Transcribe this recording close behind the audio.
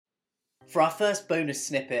For our first bonus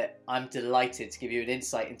snippet, I'm delighted to give you an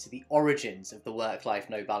insight into the origins of the Work-Life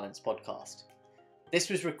No Balance podcast. This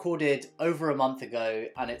was recorded over a month ago,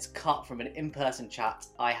 and it's cut from an in-person chat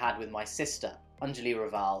I had with my sister, Anjali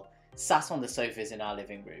Raval, sat on the sofas in our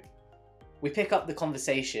living room. We pick up the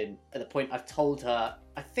conversation at the point I've told her,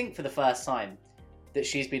 I think for the first time, that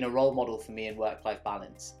she's been a role model for me in work-life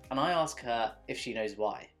balance, and I ask her if she knows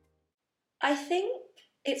why. I think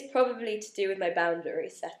it's probably to do with my boundary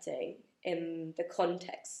setting in the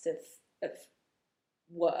context of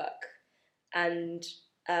work and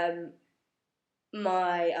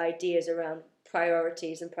my ideas around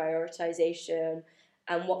priorities and prioritization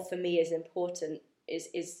and what for me is important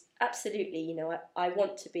is absolutely, I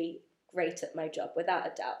want to be great at my job, without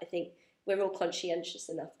a doubt. I think we're all conscientious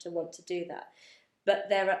enough to want to do that. But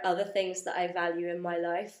there are other things that I value in my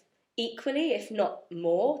life equally, if not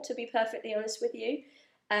more, to be perfectly honest with you.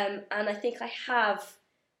 And I think I have.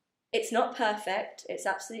 It's not perfect. It's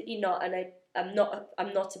absolutely not. And I'm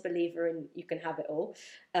not a believer in you can have it all.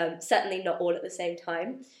 Certainly not all at the same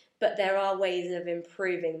time. But there are ways of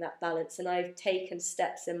improving that balance. And I've taken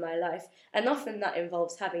steps in my life. And often that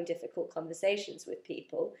involves having difficult conversations with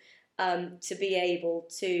people to be able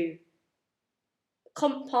to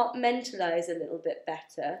compartmentalize a little bit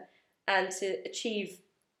better and to achieve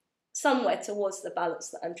somewhere towards the balance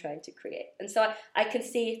that I'm trying to create. And so I can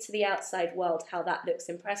see to the outside world how that looks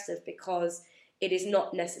impressive because it is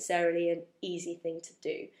not necessarily an easy thing to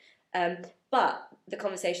do. But the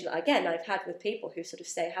conversation, again, I've had with people who sort of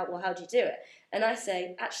say, how do you do it? And I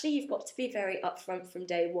say, actually, you've got to be very upfront from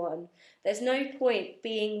day one. There's no point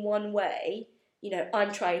being one way.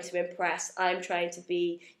 I'm trying to impress, I'm trying to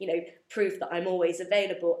be, prove that I'm always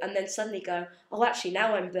available, and then suddenly go, oh, actually,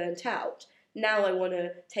 now I'm burnt out. Now I want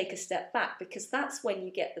to take a step back, because that's when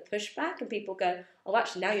you get the pushback and people go, oh,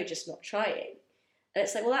 actually, now you're just not trying. And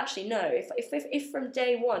it's like, well, actually, no. If from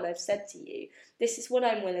day one I've said to you, this is what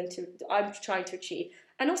I'm trying to achieve,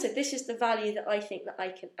 and also this is the value that I think that I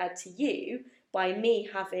can add to you by me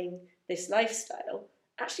having this lifestyle,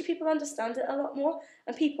 actually people understand it a lot more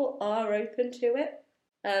and people are open to it.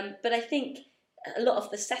 But I think a lot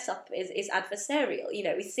of the setup is adversarial.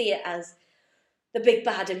 We see it as the big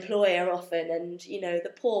bad employer often and,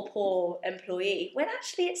 the poor employee, when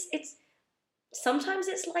actually it's sometimes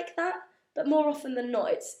it's like that, but more often than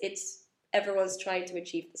not, it's everyone's trying to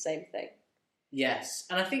achieve the same thing. Yes,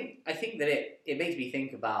 and I think that it makes me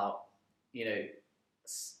think about,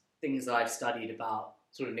 things that I've studied about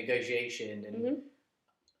sort of negotiation and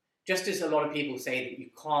just as a lot of people say that you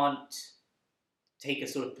can't take a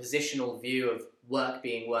sort of positional view of work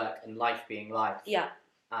being work and life being life. Yeah.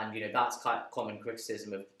 And, that's kind of common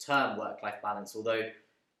criticism of the term work-life balance, although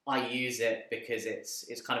I use it because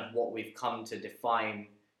it's kind of what we've come to define,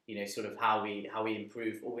 sort of how we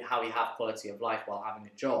improve or how we have quality of life while having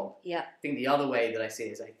a job. Yeah. I think the other way that I see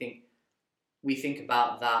it is I think we think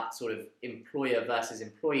about that sort of employer versus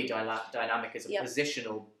employee dynamic as a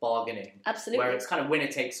positional bargaining. Absolutely. Where it's kind of winner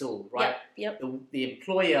takes all, right? Yep. The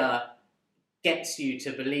employer gets you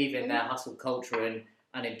to believe in their hustle culture and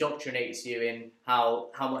indoctrinates you in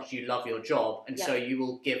how much you love your job, and so you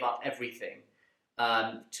will give up everything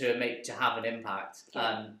to have an impact.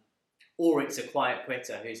 Or it's a quiet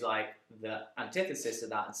quitter who's like the antithesis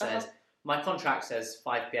of that and says, my contract says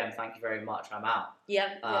 5 p.m, thank you very much, I'm out.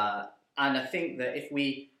 And I think that if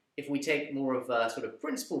we take more of a sort of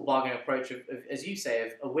principled bargaining approach of as you say,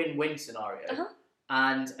 of a win-win scenario,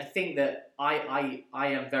 and I think that I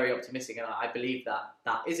am very optimistic and I believe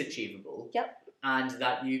that is achievable. And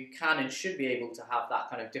that you can and should be able to have that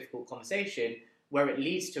kind of difficult conversation where it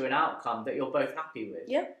leads to an outcome that you're both happy with.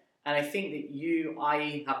 And I think that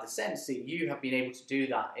I have the sense that you have been able to do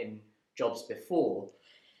that in jobs before,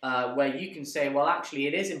 where you can say, well, actually,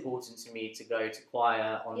 it is important to me to go to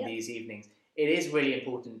choir on these evenings. It is really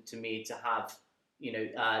important to me to have,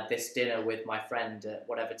 this dinner with my friend at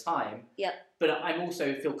whatever time. But I'm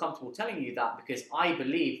also feel comfortable telling you that because I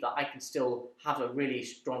believe that I can still have a really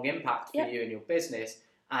strong impact for you and your business,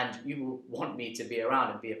 and you will want me to be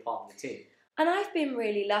around and be a part of the team. And I've been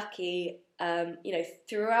really lucky,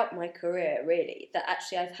 throughout my career, really, that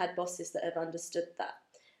actually I've had bosses that have understood that.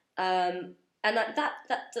 And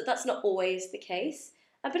that's not always the case.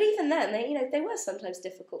 But even then, they were sometimes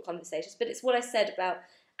difficult conversations. But it's what I said about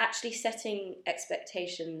actually setting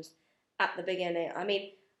expectations at the beginning. I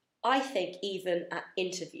mean, I think even at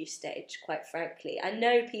interview stage, quite frankly, I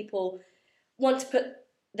know people want to put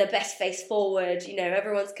their best face forward,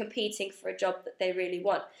 everyone's competing for a job that they really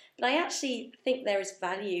want. But I actually think there is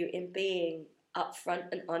value in being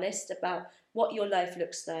upfront and honest about what your life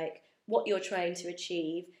looks like, what you're trying to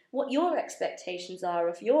achieve, what your expectations are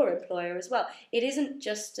of your employer as well. It isn't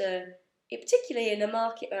just particularly in a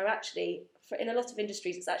market where actually, in a lot of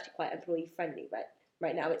industries, it's actually quite employee friendly, right?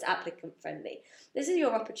 Right now, it's applicant friendly. This is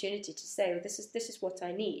your opportunity to say, well, this is what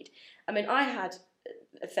I need. I mean, I had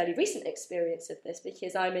a fairly recent experience of this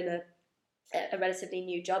because I'm in a relatively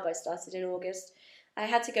new job. I started in August. I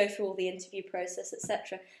had to go through all the interview process,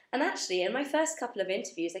 etc. And actually, in my first couple of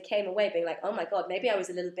interviews, I came away being like, oh my God, maybe I was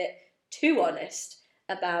a little bit too honest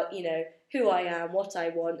about, who I am, what I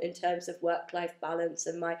want in terms of work-life balance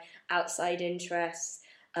and my outside interests,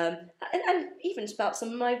 and even about some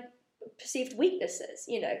of my perceived weaknesses,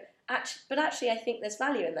 but actually I think there's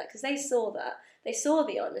value in that because they saw that. They saw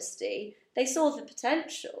the honesty. They saw the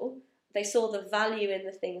potential. They saw the value in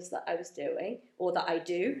the things that I was doing or that I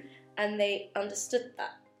do, and they understood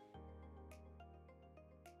that.